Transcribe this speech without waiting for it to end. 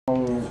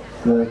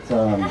that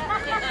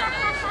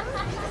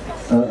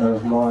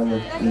of mine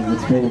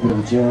that's been a bit of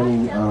a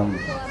journey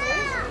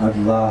over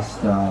the last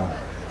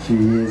few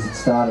years. It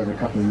started a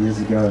couple of years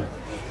ago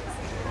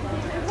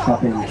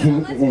up in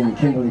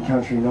Kimberley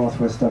Country,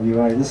 northwest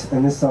WA.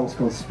 This song's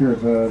called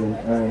Spirit Bird, and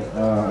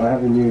I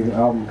have a new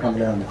album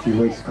coming out in a few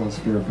weeks called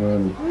Spirit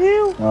Bird.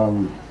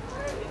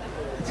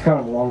 It's kind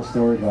of a long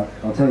story, but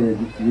I'll tell you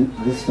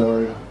this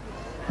story.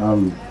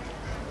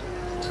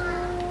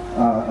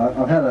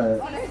 I've had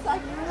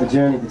a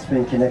journey that's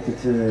been connected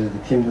to the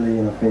Kimberley,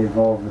 and I've been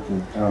involved with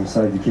the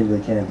Save the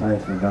Kimberley campaign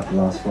for about the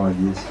last 5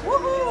 years.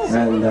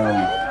 And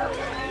I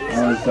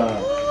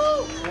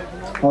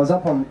was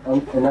up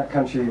in that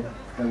country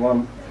at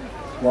one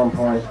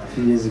point a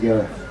few years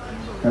ago,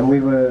 and we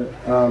were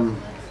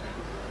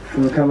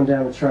coming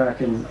down the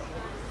track, and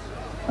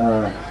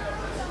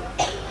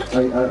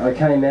I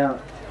came out.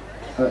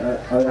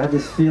 I had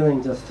this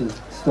feeling just to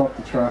stop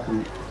the truck,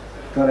 and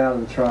got out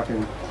of the truck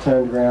and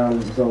turned around.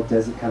 It was all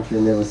desert country,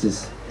 and there was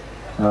this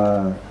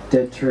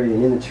dead tree,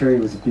 and in the tree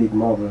was a big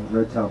mob of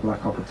red-tailed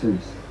black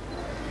cockatoos.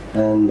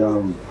 And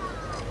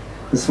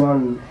this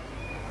one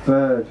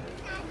bird,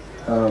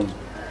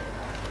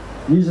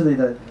 usually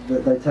they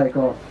take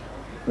off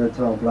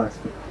red-tailed blacks,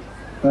 but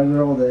they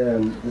were all there,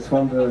 and this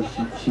one bird,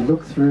 she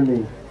looked through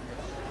me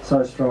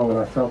so strong, and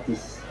I felt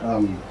this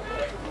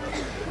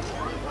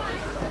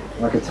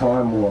like a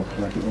time warp,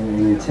 like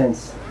an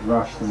intense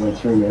rush that went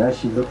through me. And as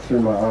she looked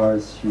through my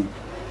eyes, she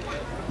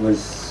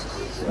was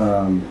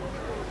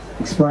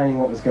explaining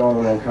what was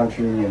going on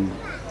country, and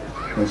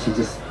she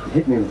just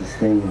hit me with this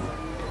thing.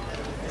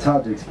 It's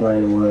hard to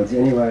explain in words.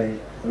 Anyway,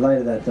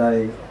 later that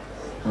day,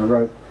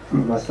 I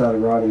started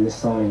writing this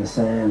song in the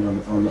sand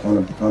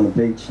on a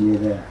beach near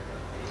there.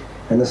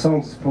 And the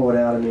song just poured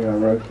out of me, and I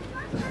wrote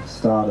the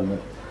start of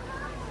it.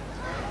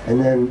 And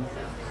then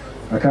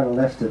I kind of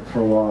left it for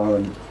a while,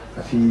 and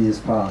a few years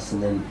passed,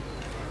 and then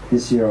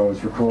this year I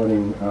was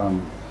recording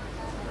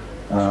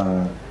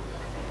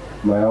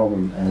my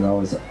album, and I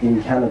was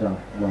in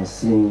Canada, and I was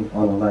sitting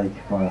on a lake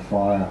by a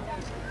fire,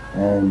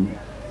 and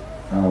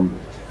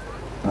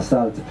I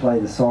started to play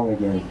the song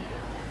again,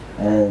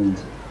 and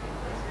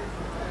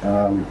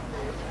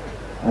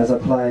as I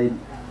played,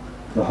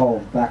 the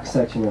whole back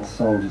section of the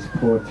song just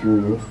poured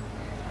through me,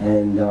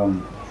 and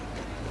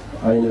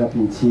I ended up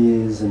in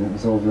tears, and it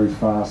was all very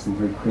fast and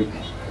very quick,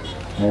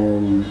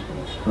 and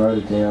wrote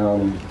it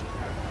down, and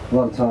a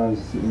lot of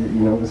times, you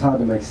know, it was hard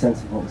to make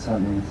sense of what was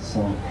happening with the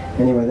song.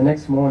 Anyway, the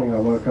next morning I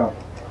woke up.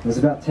 It was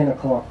about 10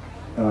 o'clock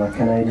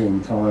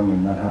Canadian time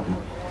when that happened.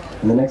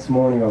 And the next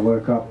morning I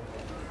woke up,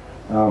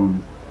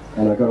 and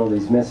I got all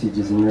these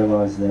messages and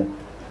realised that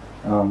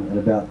at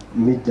about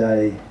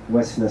midday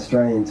Western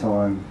Australian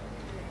time,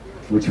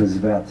 which was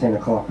about 10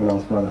 o'clock when I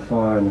was by the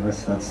fire, and the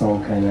rest of that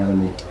song came out of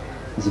me, it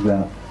was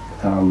about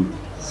the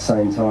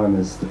same time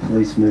as the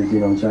police moved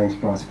in on James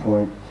Price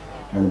Point,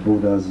 and the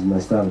bulldozers, and they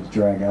started to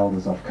drag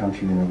elders off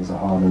country, and there was a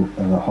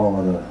whole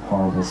other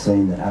horrible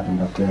scene that happened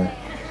up there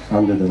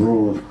under the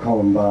rule of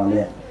Colin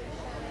Barnett.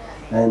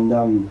 And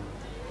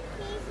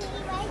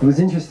it was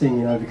interesting,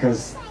 you know,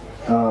 because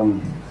I'll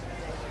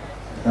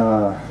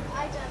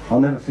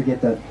never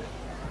forget that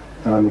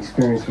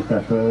experience with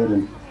that bird.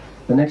 And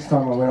the next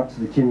time I went up to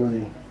the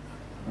Kimberley,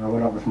 I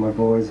went up with my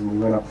boys, and we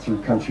went up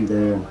through country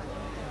there, and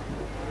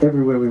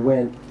everywhere we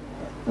went,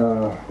 we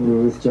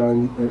were with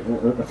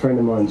a friend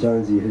of mine,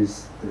 Jonesy,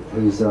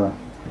 and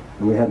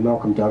we had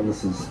Malcolm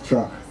Douglas's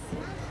truck,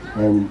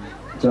 and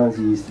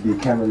Jonesy used to be a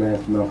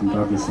cameraman for Malcolm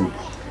Douglas, and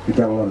we'd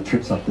done a lot of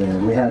trips up there,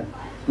 and we had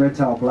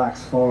red-tailed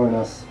blacks following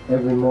us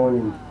every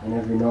morning and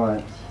every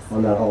night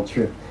on that whole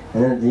trip.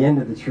 And then at the end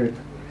of the trip,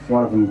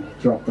 one of them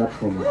dropped that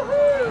for me.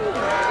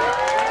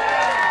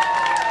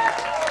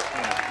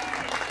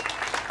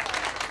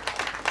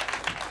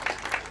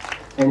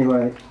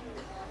 Anyway,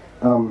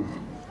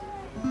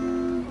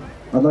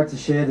 I'd like to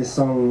share this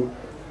song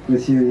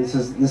with you. This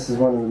is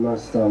one of the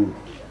most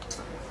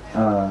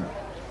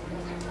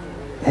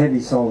heavy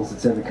songs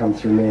that's ever come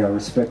through me. I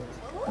respect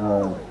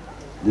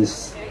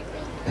this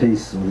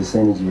peace or this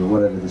energy or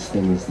whatever this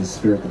thing is, this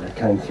spirit that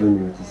came through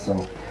me with this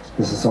song.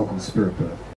 This is a song called Spirit Bird.